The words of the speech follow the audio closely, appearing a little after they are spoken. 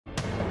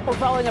We're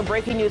following a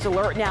breaking news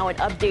alert now, an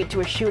update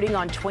to a shooting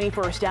on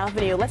 21st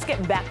Avenue. Let's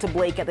get back to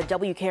Blake at the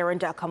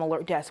WKRN.com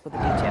alert desk with the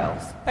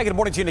details. Hey, good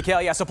morning to you, Nikhil.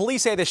 Yeah, so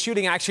police say the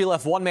shooting actually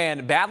left one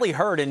man badly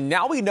hurt, and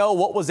now we know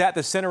what was at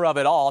the center of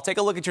it all. Take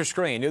a look at your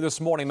screen. New this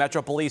morning,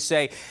 Metro Police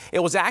say it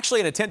was actually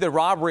an attempted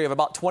robbery of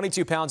about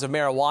 22 pounds of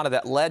marijuana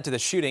that led to the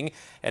shooting.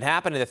 It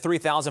happened in the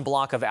 3000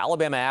 block of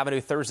Alabama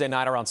Avenue Thursday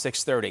night around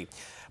 6:30.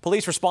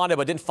 Police responded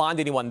but didn't find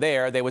anyone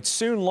there. They would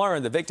soon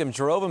learn the victim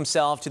drove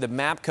himself to the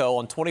MAPCO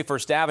on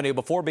 21st Avenue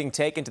before being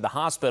taken to the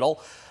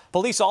hospital.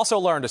 Police also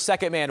learned a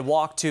second man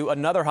walked to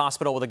another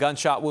hospital with a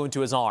gunshot wound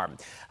to his arm.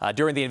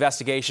 During the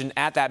investigation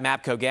at that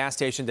MAPCO gas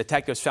station,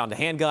 detectives found a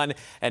handgun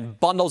and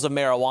bundles of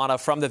marijuana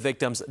from the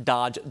victim's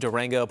Dodge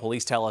Durango.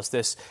 Police tell us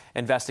this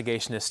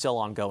investigation is still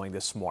ongoing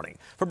this morning.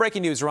 For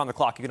breaking news around the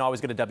clock, you can always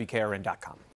go to WKRN.com.